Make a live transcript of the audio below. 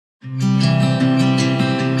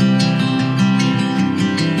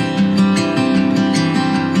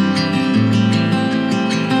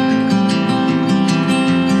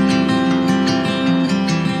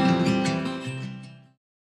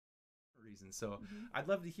So I'd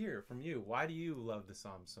love to hear from you. Why do you love the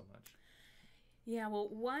Psalms so much? Yeah, well,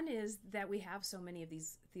 one is that we have so many of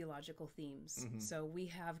these theological themes. So we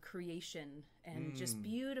have creation and just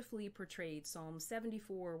beautifully portrayed. Psalm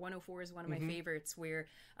 74, 104 is one of my favorites, where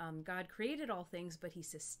God created all things, but he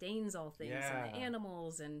sustains all things, and the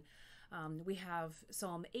animals. And we have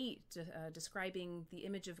Psalm 8 describing the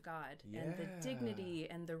image of God and the dignity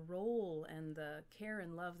and the role and the care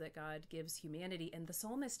and love that God gives humanity. And the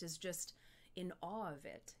psalmist is just in awe of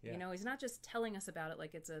it. You know, he's not just telling us about it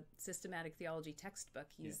like it's a systematic theology textbook.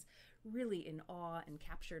 He's really in awe and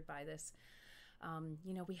captured by this.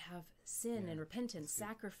 You know, we have sin and repentance,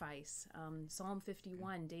 sacrifice. Psalm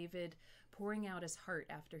 51, David pouring out his heart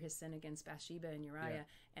after his sin against Bathsheba and Uriah,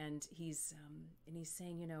 and he's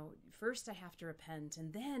saying, you know, first I have to repent,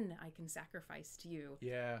 and then I can sacrifice to you.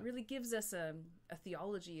 Yeah, it really gives us a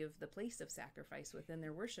theology of the place of sacrifice within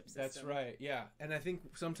their worship system. That's right. Yeah, and I think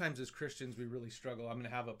sometimes as Christians we really struggle. I'm going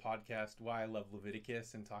to have a podcast, Why I Love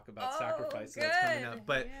Leviticus, and talk about sacrifice. Good. That's coming up.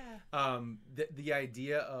 But the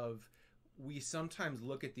idea of, we sometimes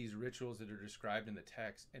look at these rituals that are described in the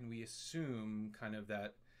text and we assume kind of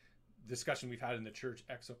that discussion we've had in the church,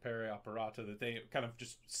 ex opere operato, that they kind of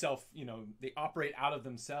just they operate out of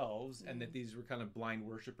themselves, and that these were kind of blind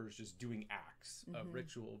worshipers just doing acts of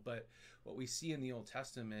ritual. But what we see in the Old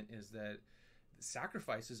Testament is that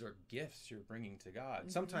sacrifices are gifts you're bringing to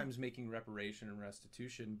God, sometimes making reparation and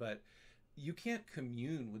restitution, but you can't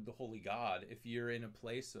commune with the holy God if you're in a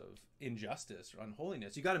place of injustice or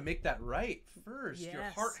unholiness. You got to make that right first. Your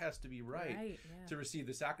heart has to be right to receive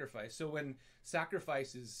the sacrifice. So when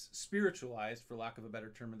sacrifice is spiritualized, for lack of a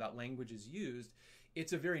better term, and that language is used,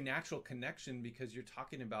 it's a very natural connection, because you're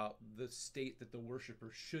talking about the state that the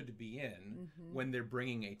worshiper should be in when they're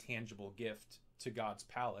bringing a tangible gift to God's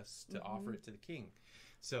palace to offer it to the king.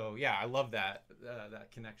 So yeah, I love that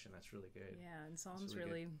connection. That's really good. Yeah, and Psalms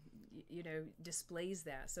really displays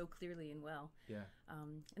that so clearly and well. Yeah.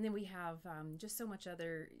 And then we have just so much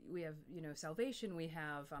other. We have salvation. We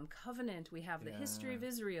have covenant. We have the history of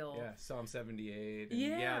Israel. Yeah, Psalm 78.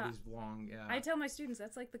 And these long. Yeah. I tell my students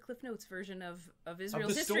that's like the Cliff Notes version of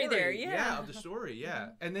Israel's of the history. Story. There, of the story. Yeah,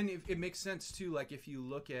 and then it makes sense too. Like if you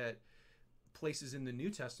look at places in the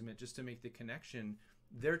New Testament, just to make the connection,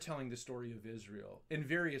 they're telling the story of Israel in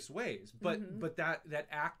various ways, but that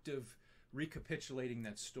act of recapitulating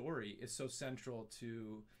that story is so central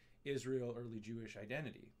to Israel, early Jewish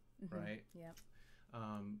identity, right? Yeah.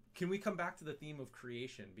 Can we come back to the theme of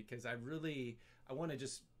creation? Because I want to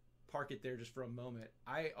just park it there just for a moment.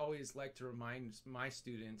 I always like to remind my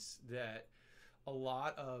students that a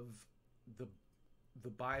lot of the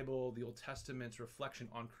Bible, the Old Testament's reflection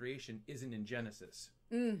on creation isn't in Genesis.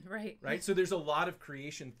 Right. So there's a lot of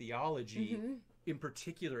creation theology, in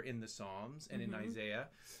particular in the Psalms and in Isaiah.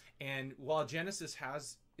 And while Genesis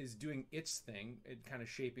is doing its thing, it kind of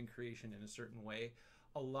shaping creation in a certain way,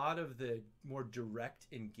 a lot of the more direct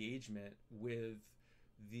engagement with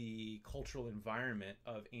the cultural environment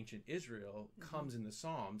of ancient Israel comes in the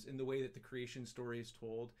Psalms, in the way that the creation story is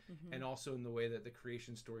told, and also in the way that the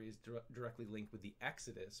creation story is directly linked with the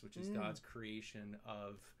Exodus, which is God's creation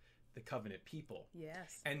of the covenant people.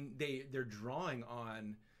 Yes. And they're drawing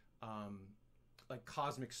on like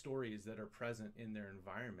cosmic stories that are present in their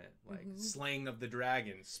environment, like slaying of the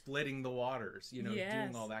dragon, splitting the waters,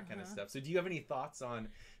 doing all that kind of stuff. So do you have any thoughts on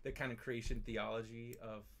the kind of creation theology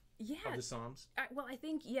of the Psalms? Well, I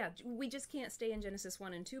think, we just can't stay in Genesis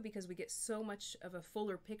 1 and 2 because we get so much of a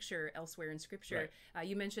fuller picture elsewhere in Scripture. Right.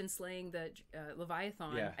 You mentioned slaying the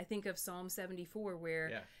Leviathan. Yeah. I think of Psalm 74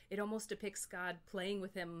 where it almost depicts God playing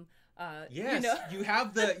with him. Yes, you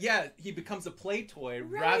have he becomes a play toy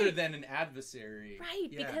rather than an adversary. Right,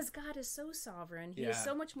 because God is so sovereign. He is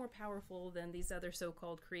so much more powerful than these other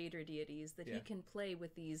so-called creator deities that he can play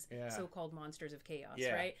with these so-called monsters of chaos,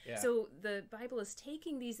 right? Yeah. So the Bible is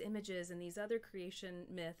taking these images and these other creation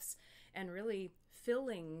myths and really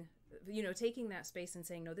filling, taking that space and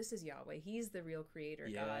saying, no, this is Yahweh. He's the real creator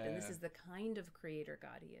God, and this is the kind of creator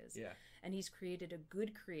God he is. Yeah. And he's created a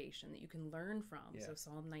good creation that you can learn from. Yeah. So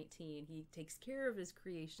Psalm 19, he takes care of his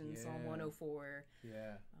creation. Psalm 104.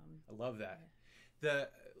 Yeah, I love that.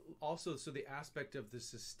 So the aspect of the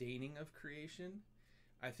sustaining of creation,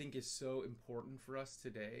 I think, is so important for us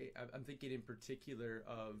today. I'm thinking in particular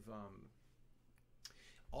of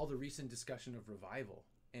all the recent discussion of revival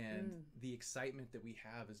and the excitement that we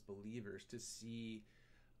have as believers to see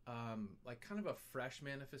like kind of a fresh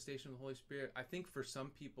manifestation of the Holy Spirit. I think for some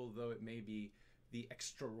people, though, it may be the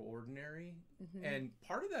extraordinary. And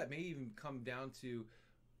part of that may even come down to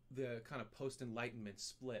the kind of post-Enlightenment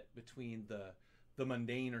split between the the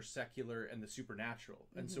mundane or secular and the supernatural.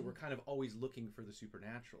 And so we're kind of always looking for the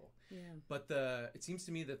supernatural. Yeah. But it seems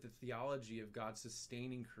to me that the theology of God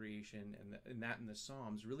sustaining creation and that in the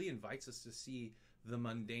Psalms really invites us to see the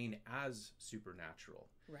mundane as supernatural.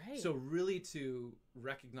 Right. So really to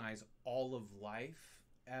recognize all of life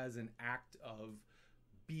as an act of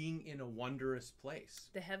being in a wondrous place.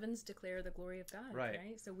 The heavens declare the glory of God, right?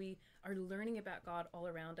 So we are learning about God all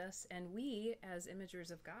around us, and we, as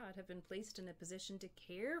imagers of God, have been placed in a position to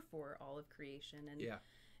care for all of creation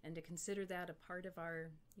and to consider that a part of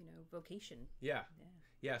our, vocation. Yeah.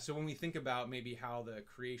 So when we think about maybe how the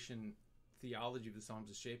creation theology of the Psalms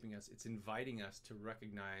is shaping us, it's inviting us to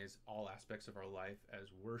recognize all aspects of our life as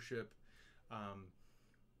worship,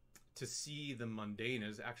 to see the mundane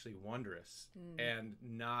as actually wondrous and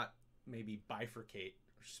not maybe bifurcate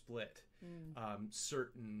or split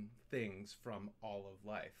certain things from all of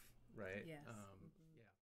life, right? Yes.